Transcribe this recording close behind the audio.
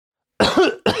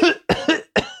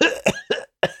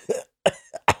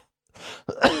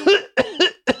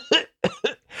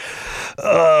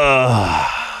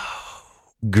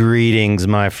Greetings,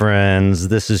 my friends.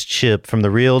 This is Chip from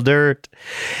The Real Dirt,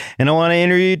 and I want to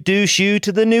introduce you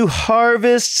to the new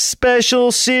Harvest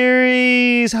Special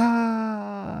Series.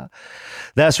 That's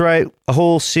right, a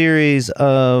whole series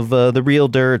of The Real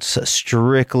Dirt's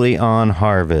strictly on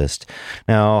harvest.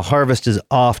 Now, harvest is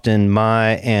often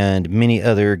my and many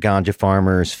other ganja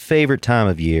farmers' favorite time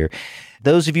of year.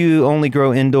 Those of you who only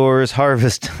grow indoors,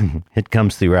 harvest, it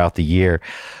comes throughout the year.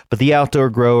 But the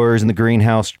outdoor growers and the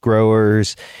greenhouse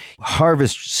growers,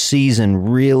 harvest season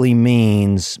really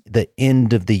means the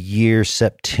end of the year,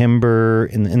 September,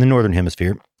 in the Northern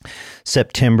Hemisphere.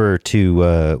 September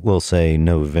to, we'll say,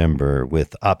 November,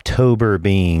 with October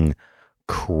being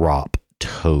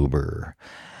Croptober.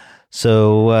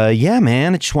 So, yeah,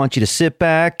 man, I just want you to sit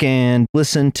back and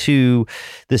listen to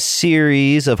the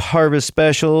series of harvest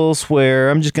specials where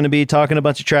I'm just going to be talking a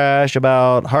bunch of trash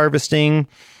about harvesting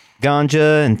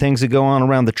ganja and things that go on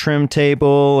around the trim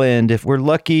table. And if we're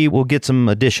lucky, we'll get some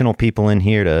additional people in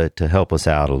here to help us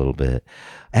out a little bit.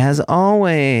 As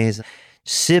always,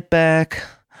 sit back,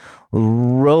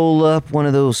 roll up one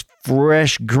of those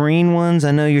fresh green ones.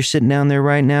 I know you're sitting down there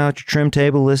right now at your trim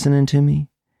table listening to me.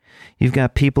 You've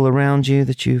got people around you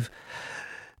that you've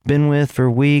been with for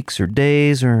weeks or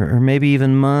days or maybe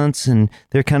even months, and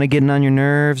they're kind of getting on your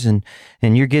nerves, and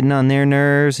you're getting on their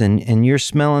nerves, and you're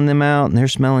smelling them out, and they're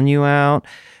smelling you out.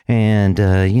 And,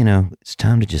 it's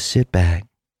time to just sit back,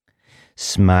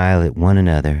 smile at one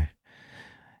another,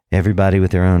 everybody with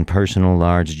their own personal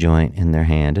large joint in their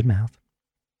hand and mouth,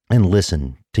 and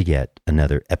listen to yet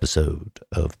another episode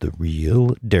of The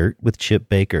Real Dirt with Chip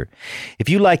Baker. If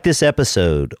you like this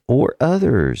episode or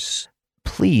others,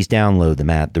 please download them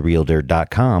at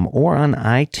therealdirt.com or on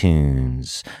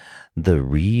iTunes. The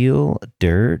Real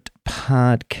Dirt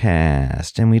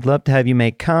Podcast. And we'd love to have you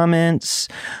make comments.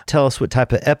 Tell us what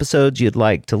type of episodes you'd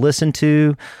like to listen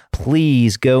to.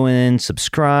 Please go in,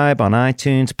 subscribe on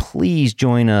iTunes. Please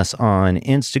join us on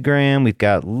Instagram. We've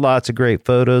got lots of great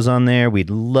photos on there. We'd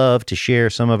love to share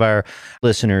some of our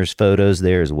listeners' photos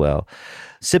there as well.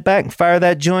 Sit back and fire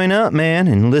that joint up, man,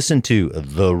 and listen to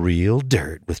The Real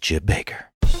Dirt with Chip Baker.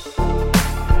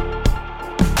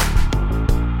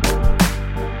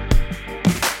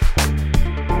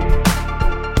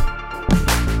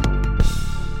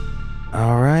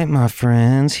 All right, my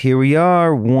friends, here we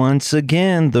are once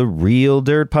again, The Real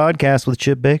Dirt Podcast with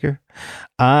Chip Baker.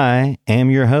 I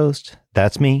am your host.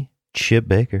 That's me, Chip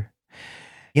Baker.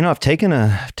 You know, I've taken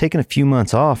a few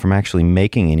months off from actually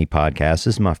making any podcasts.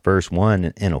 This is my first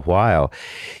one in a while.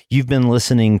 You've been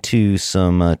listening to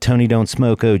some Tony Don't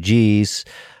Smoke OGs.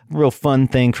 Real fun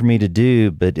thing for me to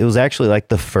do, but it was actually like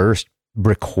the first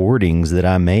recordings that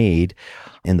I made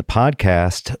in the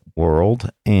podcast world,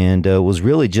 and was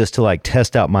really just to like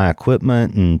test out my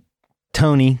equipment. And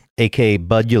Tony, aka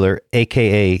Budular,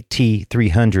 aka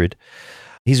T300,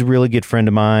 he's a really good friend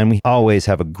of mine. We always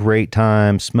have a great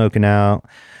time smoking out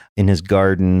in his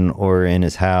garden or in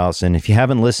his house. And if you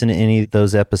haven't listened to any of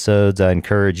those episodes, I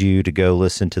encourage you to go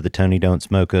listen to the Tony Don't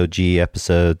Smoke OG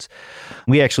episodes.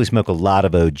 We actually smoke a lot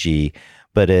of OG,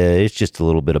 but it's just a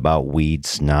little bit about weed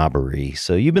snobbery.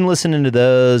 So you've been listening to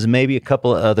those, maybe a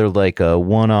couple of other like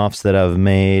one-offs that I've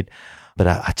made. But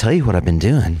I tell you what I've been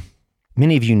doing.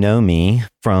 Many of you know me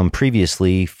from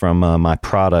previously from my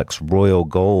products, Royal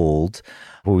Gold,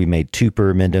 where we made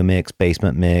Tupper, Mendo Mix,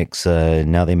 Basement Mix.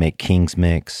 Now they make King's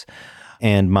Mix.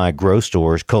 And my grow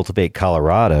stores, Cultivate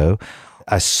Colorado.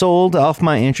 I sold off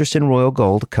my interest in Royal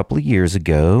Gold a couple of years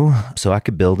ago so I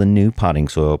could build a new potting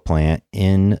soil plant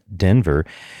in Denver.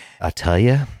 I tell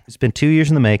you, it's been 2 years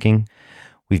in the making.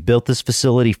 We've built this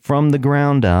facility from the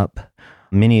ground up.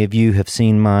 Many of you have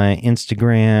seen my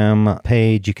Instagram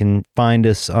page. You can find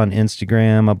us on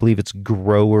Instagram. I believe it's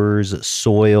growers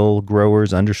soil,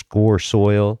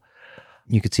 growers_soil.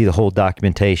 You can see the whole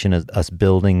documentation of us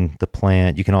building the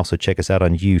plant. You can also check us out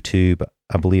on YouTube.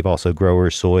 I believe also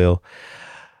Growers Soil.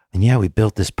 And yeah, we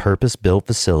built this purpose-built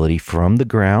facility from the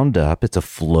ground up. It's a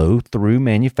flow-through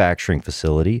manufacturing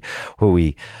facility where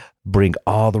we bring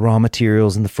all the raw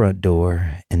materials in the front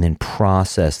door and then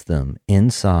process them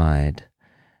inside.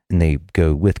 And they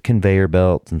go with conveyor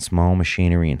belts and small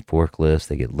machinery and forklifts.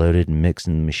 They get loaded and mixed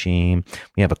in the machine.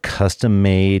 We have a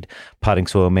custom-made potting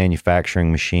soil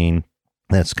manufacturing machine.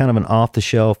 That's kind of an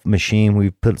off-the-shelf machine. We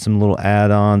put some little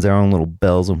add-ons, our own little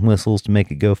bells and whistles to make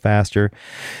it go faster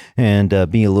and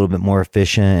be a little bit more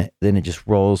efficient. Then it just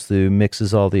rolls through,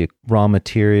 mixes all the raw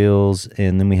materials,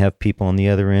 and then we have people on the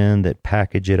other end that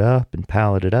package it up and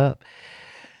pallet it up.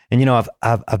 And you know,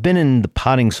 I've been in the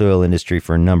potting soil industry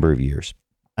for a number of years.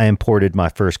 I imported my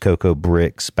first cocoa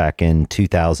bricks back in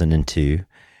 2002.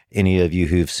 Any of you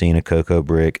who've seen a cocoa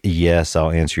brick, yes, I'll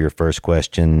answer your first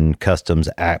question. Customs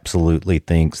absolutely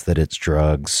thinks that it's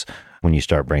drugs when you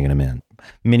start bringing them in.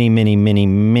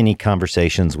 Many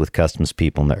conversations with customs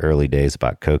people in the early days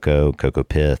about cocoa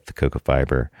pith, cocoa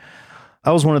fiber.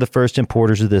 I was one of the first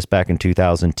importers of this back in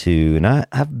 2002, and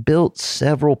I've built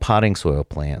several potting soil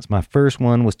plants. My first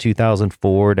one was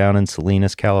 2004 down in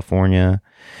Salinas, California.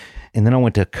 And then I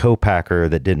went to a co-packer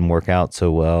that didn't work out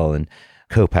so well. And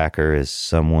co-packer is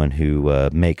someone who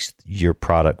makes your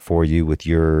product for you with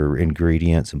your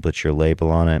ingredients and puts your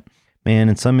label on it. Man,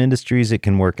 in some industries it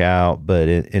can work out, but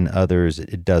in others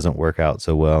it doesn't work out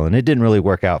so well. And it didn't really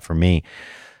work out for me.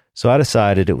 So I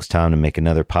decided it was time to make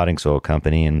another potting soil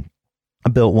company, and I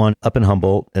built one up in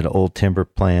Humboldt at an old timber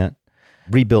plant,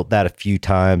 rebuilt that a few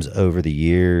times over the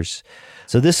years.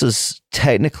 So this is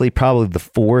technically probably the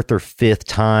fourth or fifth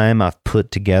time I've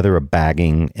put together a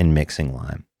bagging and mixing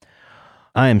line.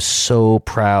 I am so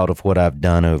proud of what I've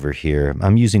done over here.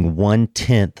 I'm using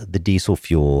 1/10 the diesel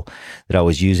fuel that I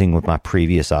was using with my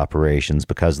previous operations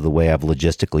because of the way I've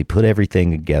logistically put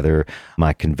everything together,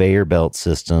 my conveyor belt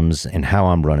systems, and how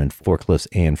I'm running forklifts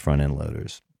and front-end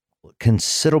loaders.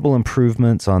 Considerable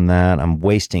improvements on that. I'm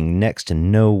wasting next to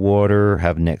no water,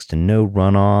 have next to no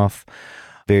runoff.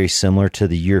 Very similar to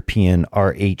the European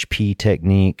RHP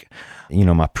technique. You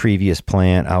know, my previous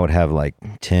plant, I would have like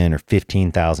 10 or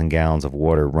 15,000 gallons of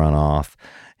water runoff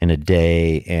in a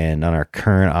day. And on our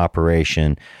current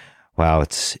operation, wow,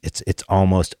 it's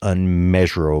almost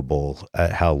unmeasurable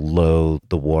at how low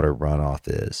the water runoff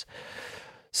is.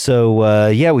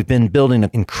 So, we've been building an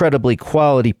incredibly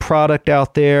quality product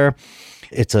out there.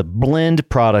 It's a blend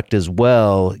product as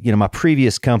well. You know, my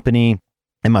previous company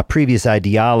and my previous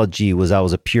ideology was I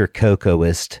was a pure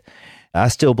cocoaist. I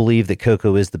still believe that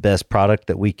cocoa is the best product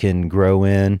that we can grow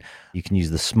in. You can use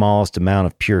the smallest amount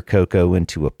of pure cocoa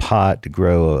into a pot to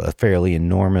grow a fairly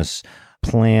enormous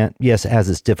plant. Yes, it has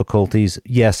its difficulties.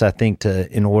 Yes, I think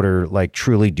in order like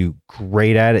truly do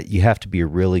great at it, you have to be a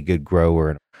really good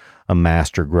grower, a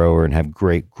master grower, and have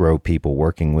great grow people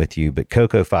working with you. But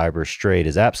cocoa fiber straight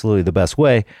is absolutely the best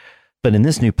way. But in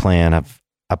this new plan,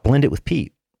 I blend it with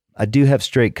peat. I do have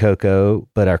straight cocoa,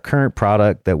 but our current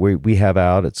product that we have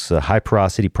out, it's a high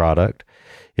porosity product.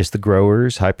 It's the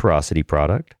grower's high porosity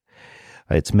product.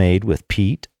 It's made with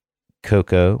peat,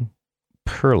 cocoa,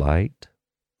 perlite,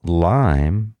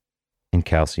 lime, and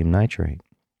calcium nitrate.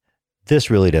 This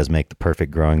really does make the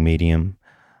perfect growing medium.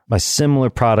 My similar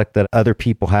product that other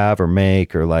people have or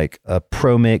make are like a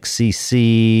Pro Mix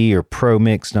CC or Pro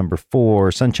Mix number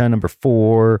 4, Sunshine number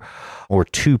 4, or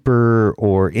Tupper,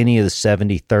 or any of the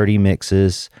 70-30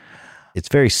 mixes. It's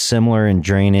very similar in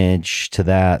drainage to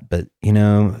that, but you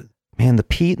know, man, the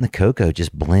peat and the cocoa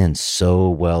just blend so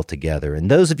well together.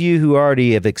 And those of you who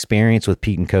already have experience with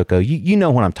peat and cocoa, you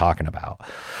know what I'm talking about.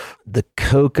 The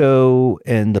cocoa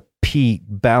and the peat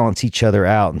balance each other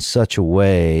out in such a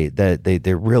way that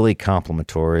they're really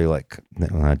complementary. Like,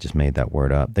 I just made that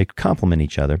word up. They complement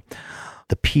each other.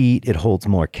 The peat, it holds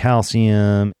more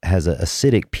calcium, has an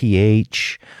acidic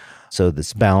pH, so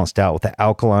that's balanced out with the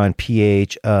alkaline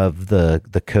pH of the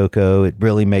cocoa. It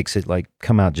really makes it like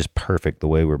come out just perfect the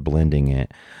way we're blending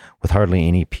it, with hardly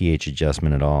any pH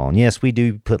adjustment at all. And yes, we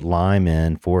do put lime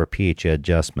in for a pH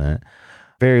adjustment.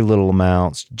 Very little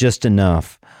amounts, just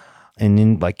enough. And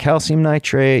then like calcium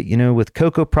nitrate, you know, with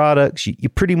cocoa products, you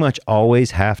pretty much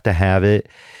always have to have it.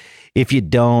 If you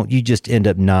don't, you just end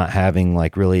up not having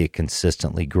like really a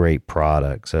consistently great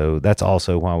product. So that's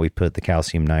also why we put the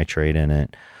calcium nitrate in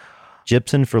it.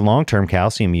 Gypsum for long-term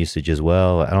calcium usage as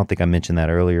well. I don't think I mentioned that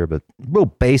earlier, but real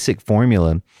basic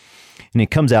formula. And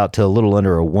it comes out to a little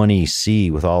under a 1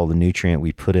 EC with all the nutrient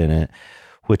we put in it,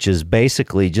 which is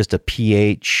basically just a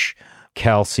pH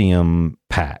calcium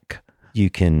pack. You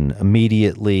can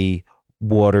immediately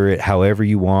water it however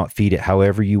you want, feed it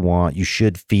however you want. You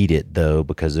should feed it though,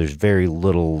 because there's very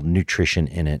little nutrition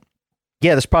in it.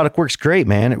 Yeah, this product works great,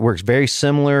 man. It works very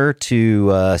similar to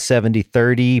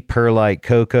 70-30 perlite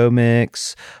cocoa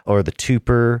mix or the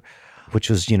Tupper, which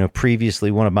was, you know,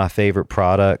 previously one of my favorite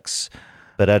products.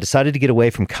 But I decided to get away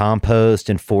from compost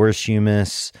and forest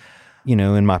humus, you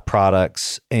know, in my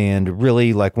products, and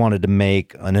really like wanted to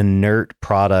make an inert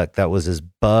product that was as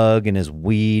bug and as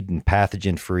weed and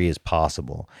pathogen free as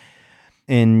possible.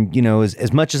 And, you know,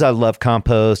 as much as I love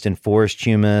compost and forest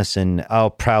humus, and I'll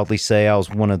proudly say I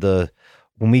was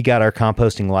when we got our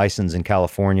composting license in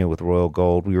California with Royal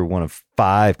Gold, we were one of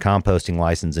 5 composting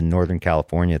licenses in Northern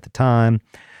California at the time.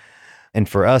 And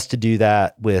for us to do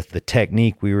that with the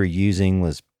technique we were using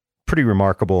was pretty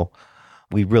remarkable.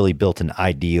 We really built an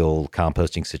ideal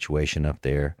composting situation up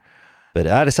there. But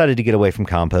I decided to get away from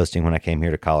composting when I came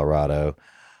here to Colorado.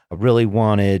 I really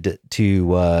wanted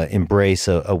to embrace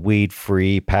a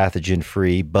weed-free,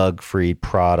 pathogen-free, bug-free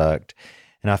product.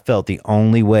 And I felt the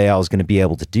only way I was going to be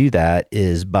able to do that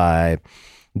is by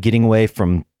getting away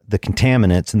from the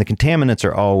contaminants. And the contaminants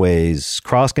are always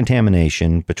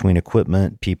cross-contamination between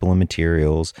equipment, people, and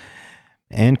materials,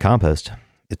 and compost.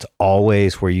 It's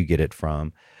always where you get it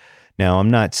from. Now,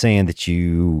 I'm not saying that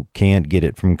you can't get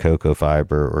it from cocoa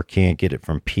fiber or can't get it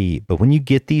from peat, but when you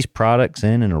get these products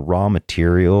in a raw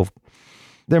material,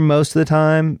 they're most of the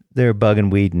time, they're bug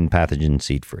and weed and pathogen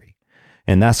seed free.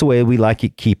 And that's the way we like to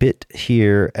keep it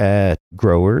here at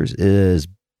Growers is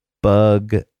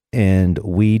bug and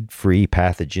weed free,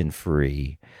 pathogen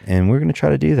free. And we're going to try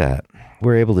to do that.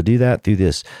 We're able to do that through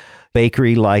this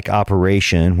bakery-like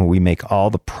operation where we make all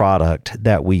the product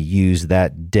that we use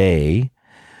that day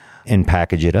and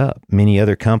package it up. Many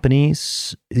other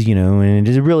companies, and it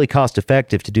is really cost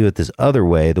effective to do it this other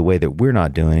way, the way that we're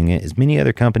not doing it, is many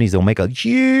other companies, they'll make a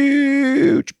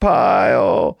huge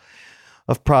pile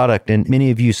of product. And many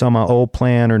of you saw my old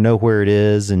plant or know where it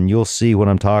is, and you'll see what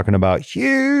I'm talking about.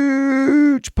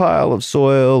 Huge pile of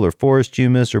soil or forest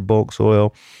humus or bulk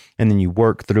soil. And then you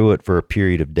work through it for a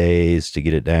period of days to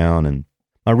get it down. And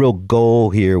my real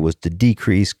goal here was to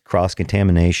decrease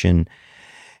cross-contamination.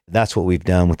 That's what we've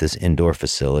done with this indoor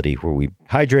facility where we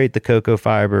hydrate the cocoa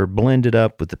fiber, blend it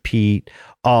up with the peat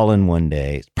all in one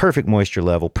day. Perfect moisture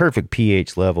level, perfect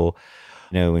pH level,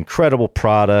 incredible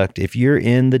product. If you're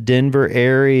in the Denver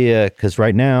area, because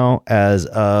right now, as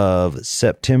of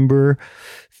September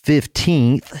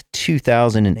 15th,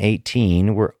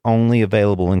 2018, we're only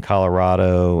available in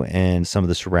Colorado and some of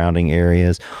the surrounding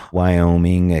areas,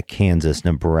 Wyoming, Kansas,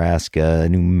 Nebraska,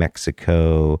 New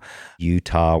Mexico,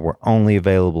 Utah. We're only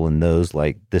available in those,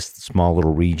 like this small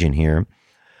little region here.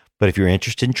 But if you're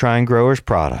interested in trying Growers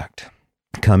product,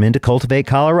 come into Cultivate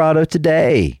Colorado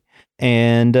today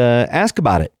and ask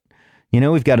about it.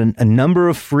 We've got a number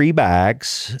of free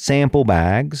bags, sample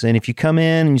bags. And if you come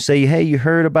in and you say, hey, you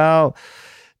heard about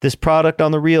this product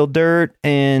on the Real Dirt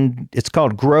and it's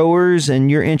called Growers and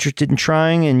you're interested in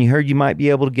trying and you heard you might be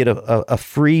able to get a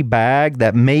free bag,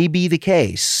 that may be the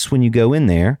case when you go in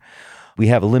there. We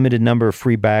have a limited number of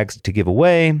free bags to give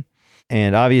away.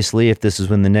 And obviously, if this is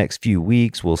within the next few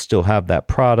weeks, we'll still have that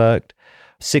product.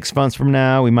 6 months from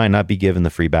now, we might not be giving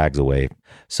the free bags away.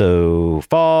 So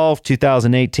fall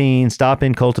 2018, stop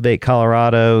in Cultivate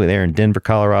Colorado. There in Denver,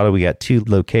 Colorado, we got 2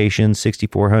 locations,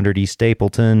 6400 East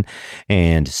Stapleton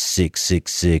and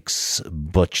 666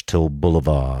 Butchtold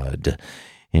Boulevard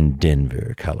in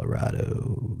Denver,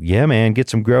 Colorado. Yeah, man, get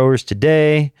some Growers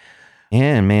today.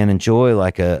 And man, enjoy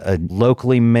like a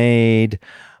locally made,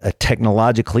 a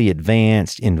technologically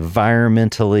advanced,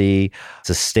 environmentally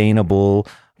sustainable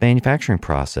manufacturing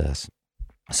process.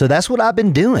 So that's what I've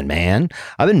been doing, man.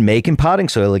 I've been making potting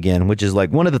soil again, which is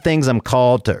like one of the things I'm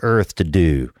called to earth to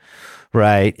do,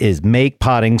 right? Is make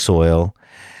potting soil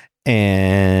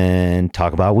and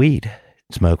talk about weed,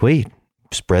 smoke weed,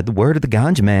 spread the word of the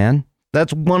ganja, man.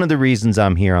 That's one of the reasons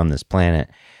I'm here on this planet.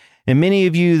 And many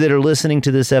of you that are listening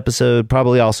to this episode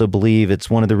probably also believe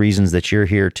it's one of the reasons that you're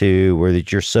here too, or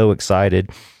that you're so excited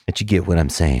that you get what I'm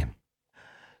saying.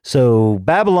 So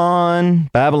Babylon,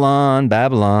 Babylon,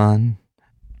 Babylon.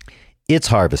 It's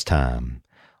harvest time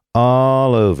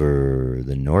all over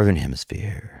the Northern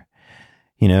Hemisphere.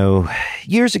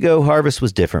 Years ago, harvest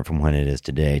was different from when it is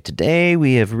today. Today,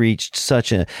 we have reached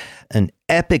such an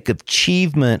epic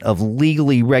achievement of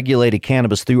legally regulated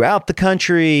cannabis throughout the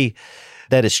country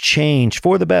that has changed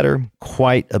for the better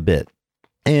quite a bit.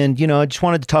 And, I just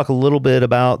wanted to talk a little bit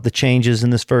about the changes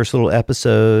in this first little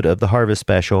episode of the Harvest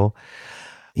Special.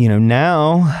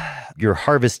 Now your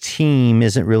harvest team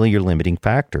isn't really your limiting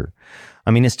factor.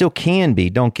 I mean, it still can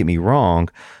be, don't get me wrong,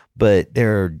 but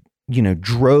there are,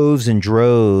 droves and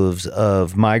droves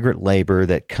of migrant labor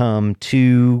that come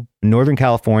to Northern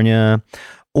California,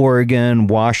 Oregon,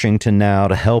 Washington now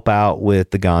to help out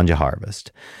with the ganja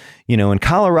harvest. In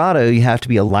Colorado, you have to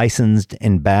be a licensed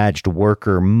and badged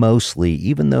worker mostly,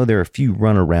 even though there are a few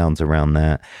runarounds around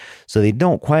that. So they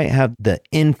don't quite have the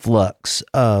influx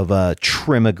of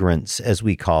trimmigrants, as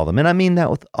we call them. And I mean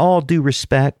that with all due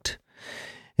respect.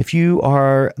 If you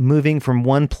are moving from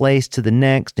one place to the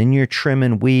next and you're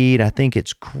trimming weed, I think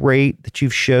it's great that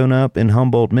you've shown up in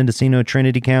Humboldt, Mendocino,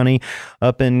 Trinity County,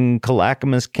 up in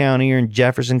Clackamas County or in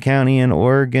Jefferson County in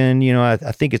Oregon. I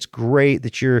think it's great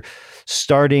that you're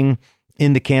starting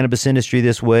in the cannabis industry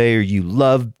this way, or you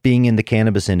love being in the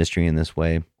cannabis industry in this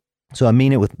way. So I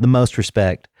mean it with the most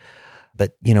respect.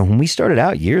 But, when we started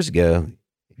out years ago,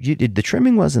 the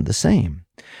trimming wasn't the same.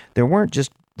 There weren't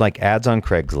just like ads on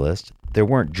Craigslist. There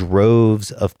weren't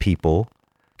droves of people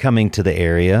coming to the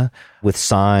area with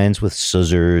signs with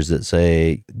scissors that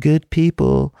say, good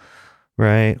people,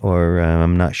 right? Or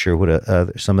I'm not sure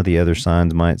what some of the other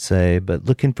signs might say, but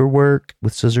looking for work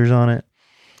with scissors on it.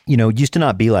 It used to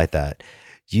not be like that.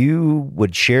 You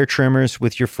would share trimmers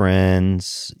with your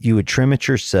friends. You would trim it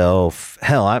yourself.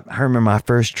 Hell, I remember my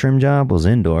first trim job was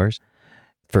indoors.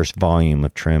 First volume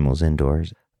of trim was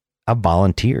indoors. I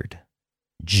volunteered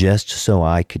just so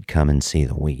I could come and see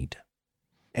the weed.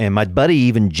 And my buddy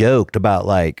even joked about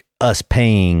like us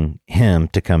paying him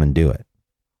to come and do it,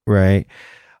 right?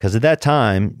 Because at that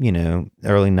time,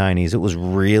 early 90s, it was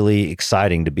really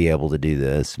exciting to be able to do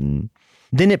this. And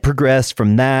then it progressed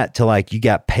from that to like you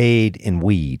got paid in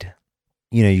weed.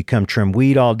 You come trim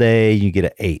weed all day, you get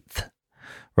an eighth,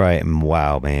 right? And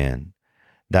wow, man,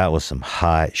 that was some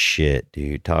hot shit,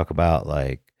 dude. Talk about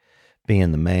like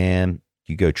being the man.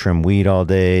 You go trim weed all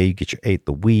day, you get your eighth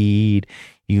of weed,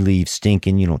 you leave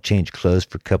stinking, you don't change clothes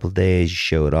for a couple of days, you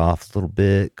show it off a little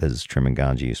bit because trimming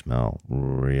ganja, you smell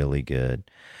really good.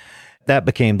 That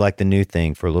became like the new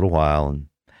thing for a little while. And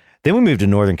then we moved to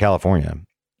Northern California.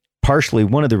 Partially,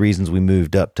 one of the reasons we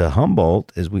moved up to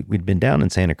Humboldt is we'd been down in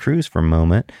Santa Cruz for a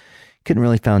moment, couldn't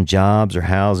really find jobs or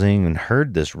housing, and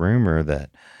heard this rumor that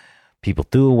people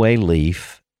threw away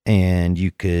leaf and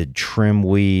you could trim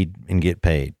weed and get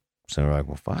paid. So we're like,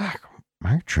 well, fuck, I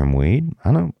can trim weed.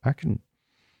 I can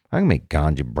make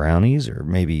ganja brownies or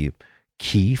maybe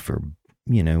keef or,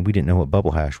 we didn't know what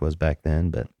bubble hash was back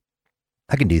then, but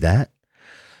I can do that.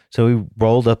 So we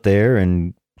rolled up there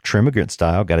and trim immigrant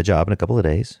style, got a job in a couple of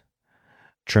days,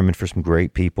 trimming for some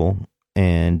great people.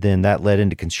 And then that led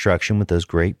into construction with those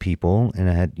great people. And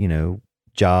I had,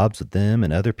 jobs with them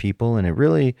and other people. And it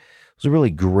really was a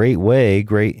really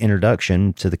great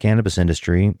introduction to the cannabis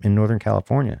industry in Northern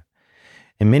California.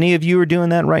 And many of you are doing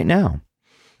that right now.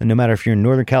 And no matter if you're in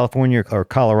Northern California or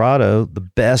Colorado, the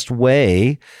best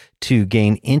way to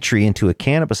gain entry into a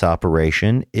cannabis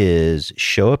operation is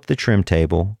show up at the trim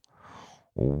table,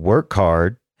 work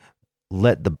hard,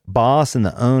 let the boss and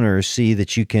the owner see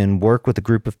that you can work with a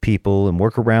group of people and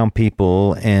work around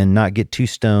people and not get too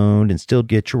stoned and still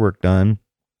get your work done.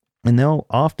 And they'll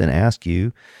often ask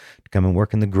you to come and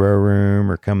work in the grow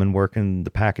room or come and work in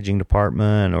the packaging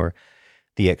department or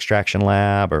the extraction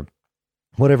lab or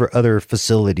whatever other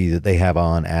facility that they have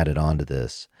added on to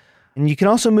this. And you can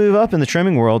also move up in the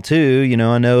trimming world too.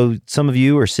 I know some of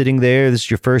you are sitting there. This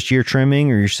is your first year trimming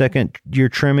or your second year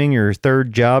trimming or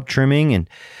third job trimming. And,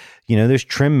 there's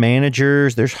trim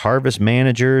managers, there's harvest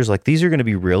managers. Like these are going to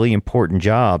be really important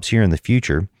jobs here in the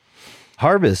future.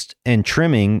 Harvest and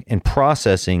trimming and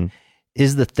processing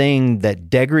is the thing that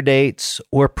degrades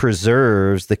or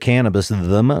preserves the cannabis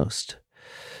the most.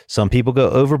 Some people go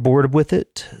overboard with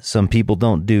it. Some people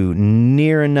don't do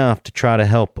near enough to try to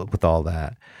help with all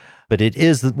that. But it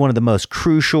is one of the most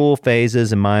crucial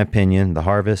phases, in my opinion, the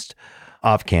harvest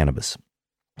of cannabis.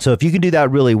 So if you can do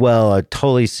that really well, I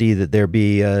totally see that there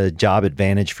be a job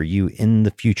advantage for you in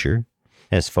the future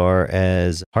as far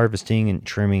as harvesting and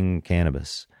trimming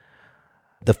cannabis.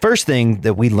 The first thing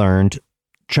that we learned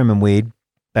trimming weed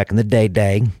back in the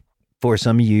day, before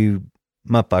some of you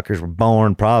motherfuckers were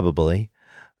born probably,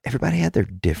 everybody had their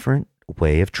different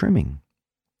way of trimming.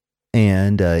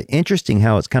 And interesting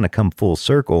how it's kind of come full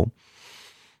circle.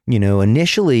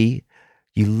 Initially,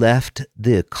 you left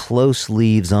the close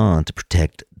leaves on to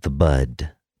protect the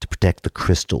bud, to protect the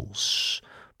crystals.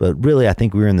 But really, I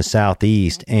think we were in the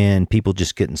Southeast and people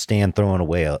just couldn't stand throwing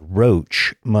away a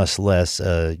roach, much less,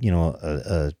 a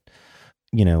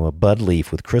bud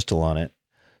leaf with crystal on it.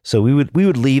 So we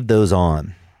would leave those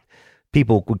on.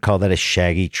 People would call that a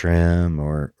shaggy trim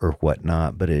or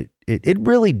whatnot, but it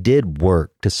really did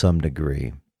work to some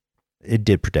degree. It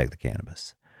did protect the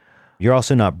cannabis. You're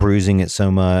also not bruising it so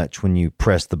much when you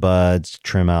press the buds to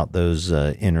trim out those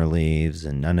inner leaves.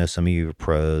 And I know some of you are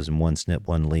pros and one snip,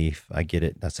 one leaf. I get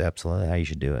it. That's absolutely how you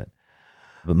should do it.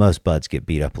 But most buds get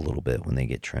beat up a little bit when they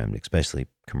get trimmed, especially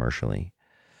commercially.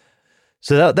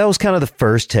 So that was kind of the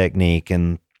first technique.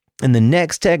 And the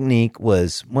next technique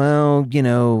was,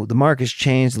 the market's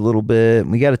changed a little bit.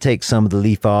 We got to take some of the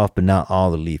leaf off, but not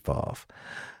all the leaf off.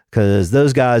 Because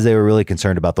those guys, they were really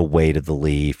concerned about the weight of the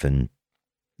leaf and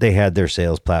they had their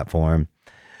sales platform.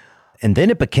 And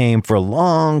then it became for a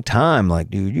long time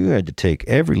like, dude, you had to take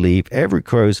every leaf, every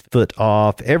crow's foot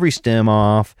off, every stem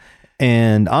off.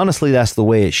 And honestly, that's the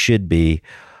way it should be.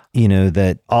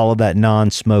 That all of that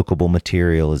non-smokable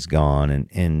material is gone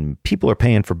and people are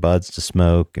paying for buds to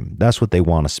smoke and that's what they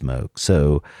want to smoke.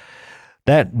 So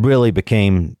that really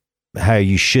became how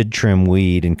you should trim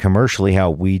weed and commercially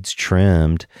how weed's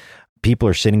trimmed. people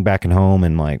are sitting back at home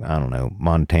in like, I don't know,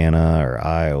 Montana or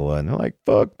Iowa, and they're like,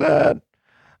 fuck that.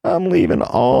 I'm leaving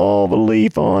all the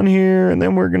leaf on here, and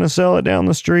then we're going to sell it down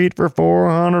the street for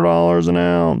 $400 an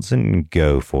ounce. And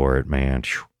go for it, man.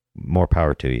 More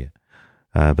power to you.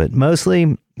 But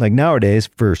mostly, like nowadays,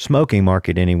 for smoking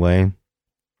market anyway,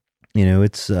 you know,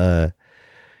 they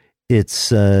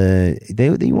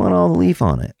want all the leaf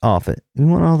off it. We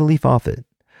want all the leaf off it.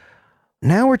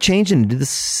 Now we're changing into the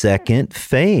second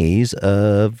phase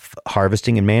of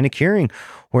harvesting and manicuring,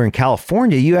 where in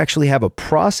California, you actually have a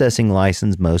processing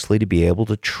license mostly to be able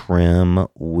to trim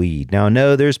weed. Now, I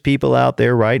know there's people out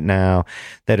there right now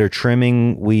that are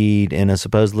trimming weed in a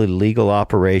supposedly legal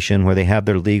operation where they have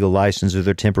their legal license or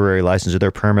their temporary license or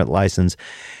their permit license,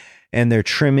 and they're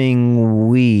trimming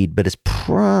weed, but it's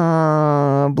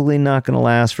probably not going to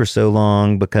last for so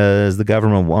long because the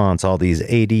government wants all these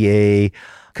ADA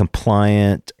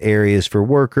compliant areas for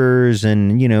workers.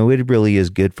 And, you know, it really is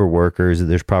good for workers.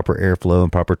 There's proper airflow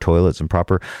and proper toilets and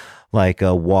proper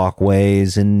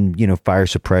walkways and, you know, fire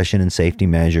suppression and safety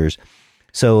measures.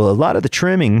 So a lot of the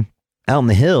trimming out in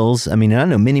the hills, I mean, I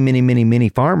know many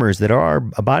farmers that are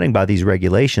abiding by these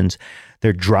regulations.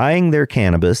 They're drying their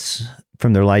cannabis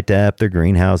from their light depth, their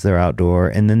greenhouse, their outdoor,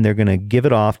 and then they're going to give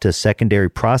it off to a secondary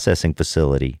processing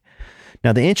facility.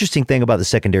 Now, the interesting thing about the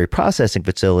secondary processing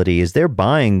facility is they're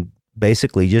buying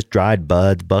basically just dried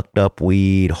buds, bucked up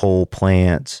weed, whole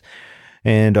plants,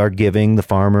 and are giving the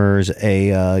farmers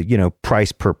a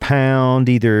price per pound,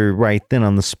 either right then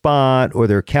on the spot, or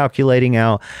they're calculating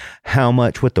out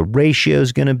what the ratio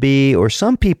is going to be. Or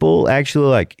some people actually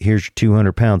like, here's your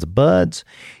 200 pounds of buds,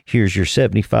 here's your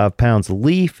 75 pounds of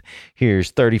leaf, here's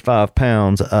 35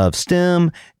 pounds of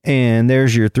stem, and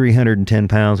there's your 310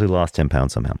 pounds. We lost 10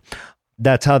 pounds somehow.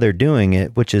 That's how they're doing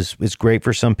it, which is great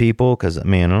for some people because,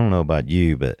 man, I don't know about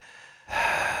you, but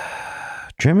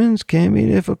trimming can be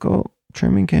difficult.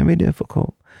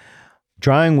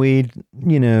 Drying weed,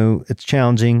 you know, it's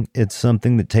challenging. It's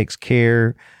something that takes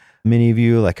care. Many of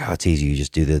you are like, oh, it's easy. You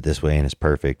just do it this way and it's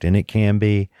perfect. And it can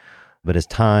be. But as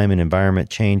time and environment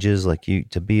changes, like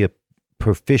to be a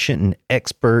proficient and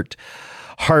expert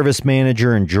harvest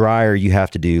manager and dryer, you have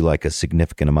to do like a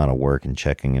significant amount of work and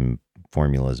checking and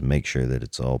formulas and make sure that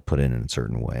it's all put in a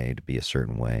certain way to be a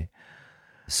certain way.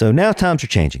 So now times are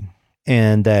changing.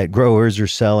 And that growers are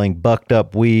selling bucked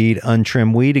up weed,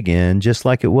 untrimmed weed again, just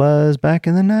like it was back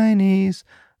in the 90s.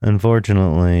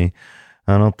 Unfortunately,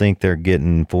 I don't think they're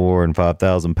getting 4,000 and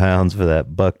 5,000 pounds for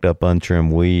that bucked up,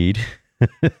 untrimmed weed.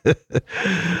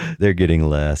 They're getting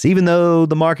less. Even though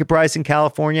the market price in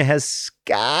California has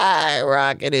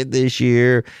skyrocketed this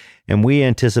year, and we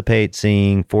anticipate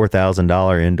seeing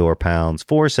 $4,000 indoor pounds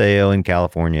for sale in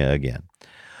California again.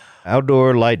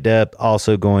 Outdoor light depth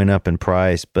also going up in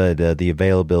price, but the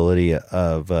availability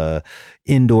of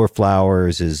indoor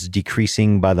flowers is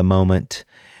decreasing by the moment.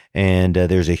 And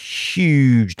there's a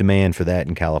huge demand for that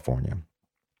in California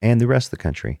and the rest of the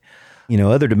country. You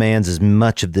know, other demands is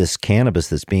much of this cannabis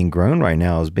that's being grown right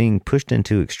now is being pushed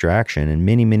into extraction. And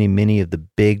many of the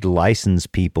big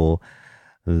licensed people,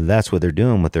 that's what they're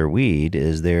doing with their weed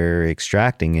is they're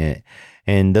extracting it.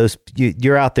 And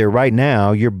you're out there right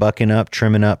now, you're bucking up,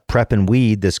 trimming up, prepping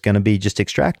weed that's going to be just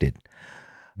extracted.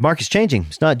 Market's changing.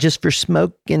 It's not just for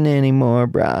smoking anymore,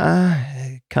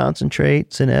 brah.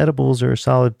 Concentrates and edibles are a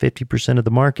solid 50% of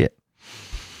the market.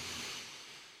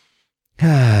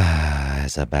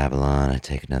 As I babble on, I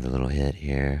take another little hit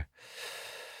here.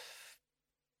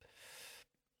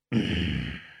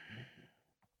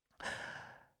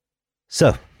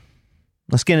 So,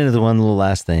 let's get into the one little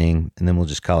last thing, and then we'll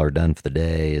just call her done for the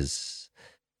day is,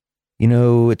 you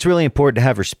know, it's really important to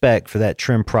have respect for that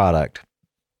trim product.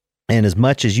 And as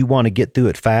much as you want to get through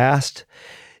it fast,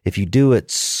 if you do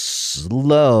it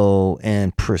slow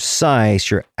and precise,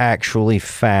 you're actually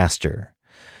faster.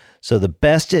 So the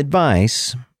best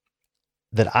advice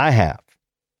that I have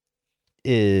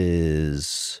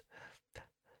is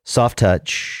soft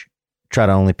touch. Try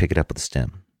to only pick it up with the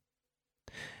stem.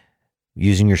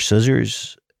 Using your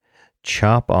scissors,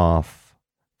 chop off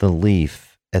the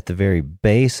leaf at the very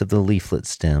base of the leaflet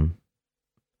stem.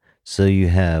 So you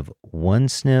have one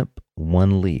snip,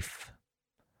 one leaf.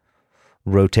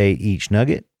 Rotate each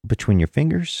nugget between your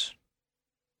fingers.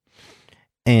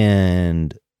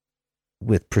 And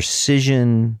with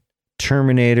precision,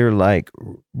 Terminator-like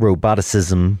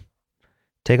roboticism,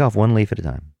 take off one leaf at a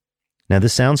time. Now,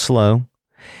 this sounds slow,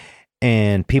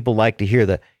 and people like to hear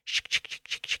the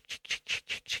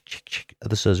of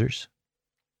the scissors.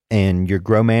 And your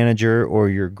grow manager or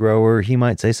your grower, he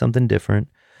might say something different.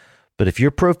 But if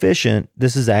you're proficient,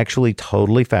 this is actually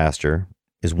totally faster,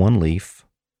 is one leaf,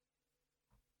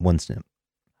 one snip.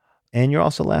 And you'll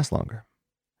also last longer.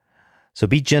 So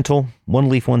be gentle, one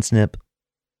leaf, one snip.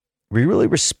 We really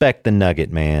respect the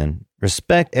nugget, man.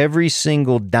 Respect every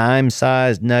single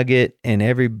dime-sized nugget and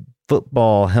every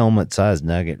football helmet-sized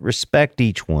nugget. Respect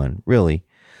each one, really.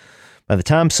 By the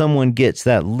time someone gets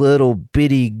that little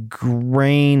bitty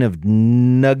grain of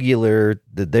nugular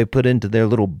that they put into their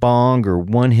little bong or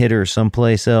one hitter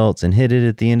someplace else and hit it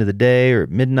at the end of the day or at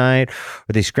midnight,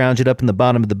 or they scrounge it up in the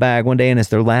bottom of the bag one day and it's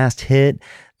their last hit,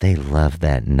 they love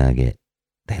that nugget.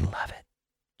 They love it.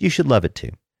 You should love it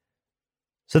too.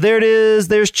 So there it is.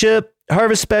 There's Chip.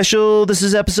 Harvest Special. This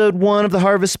is episode 1 of the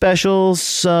Harvest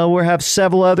Specials. We'll have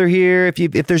several other here.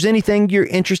 If there's anything you're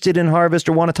interested in Harvest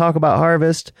or want to talk about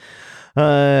Harvest,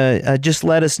 just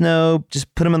let us know.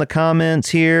 Just put them in the comments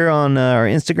here on our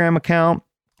Instagram account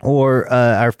or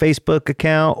our Facebook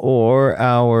account or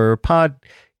our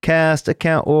podcast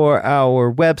account or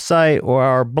our website or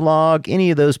our blog,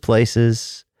 any of those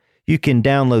places. You can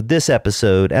download this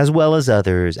episode as well as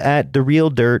others at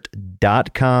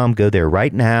therealdirt.com. Go there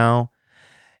right now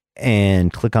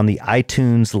and click on the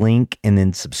iTunes link and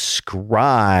then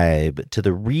subscribe to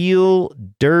the Real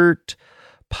Dirt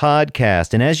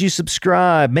Podcast. And as you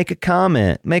subscribe, make a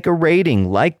comment, make a rating,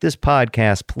 like this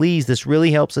podcast, please. This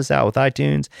really helps us out with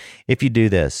iTunes if you do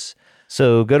this.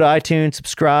 So go to iTunes,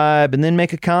 subscribe, and then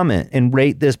make a comment and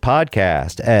rate this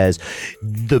podcast as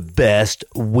the best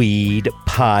weed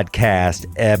podcast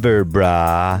ever,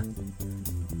 brah.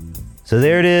 So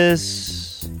there it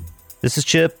is. This is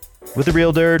Chip with The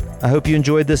Real Dirt. I hope you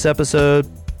enjoyed this episode.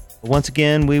 Once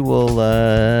again, we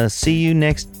will see you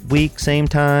next week, same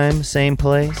time, same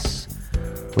place,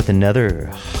 with another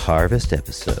Harvest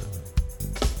episode.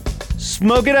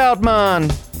 Smoke it out, man!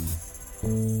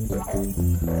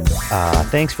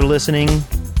 Thanks for listening.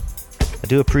 I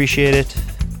do appreciate it.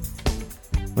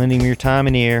 Lending me your time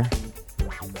and ear.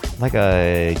 Like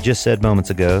I just said moments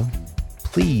ago,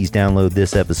 please download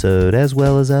this episode as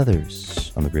well as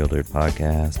others on the Real Dirt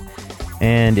Podcast.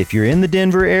 And if you're in the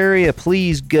Denver area,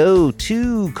 please go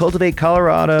to Cultivate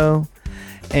Colorado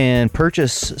and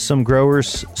purchase some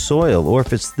growers' soil. Or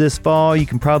if it's this fall, you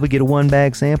can probably get a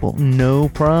 1-bag sample. No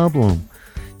problem.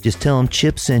 Just tell them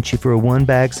Chip sent you for a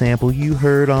 1-bag sample you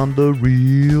heard on the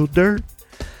Real Dirt.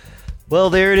 Well,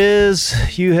 there it is.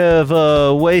 You have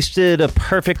wasted a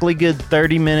perfectly good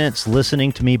 30 minutes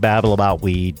listening to me babble about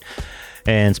weed,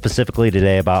 and specifically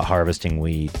today about harvesting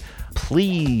weed.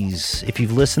 Please, if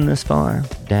you've listened this far,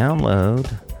 download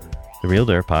the Real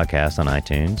Dirt Podcast on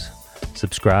iTunes,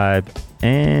 subscribe,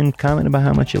 and comment about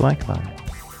how much you like about it.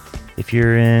 If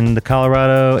you're in the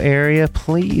Colorado area,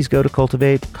 please go to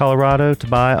Cultivate Colorado to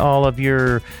buy all of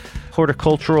your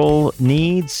horticultural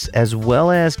needs, as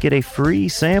well as get a free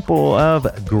sample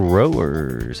of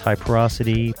Growers High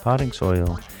Porosity Potting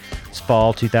Soil. It's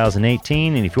fall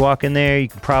 2018, and if you walk in there, you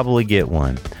can probably get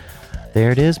one.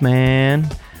 There it is, man.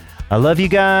 I love you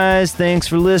guys. Thanks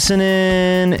for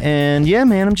listening. And yeah,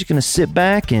 man, I'm just going to sit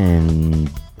back and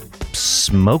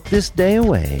smoke this day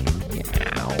away. Yeah.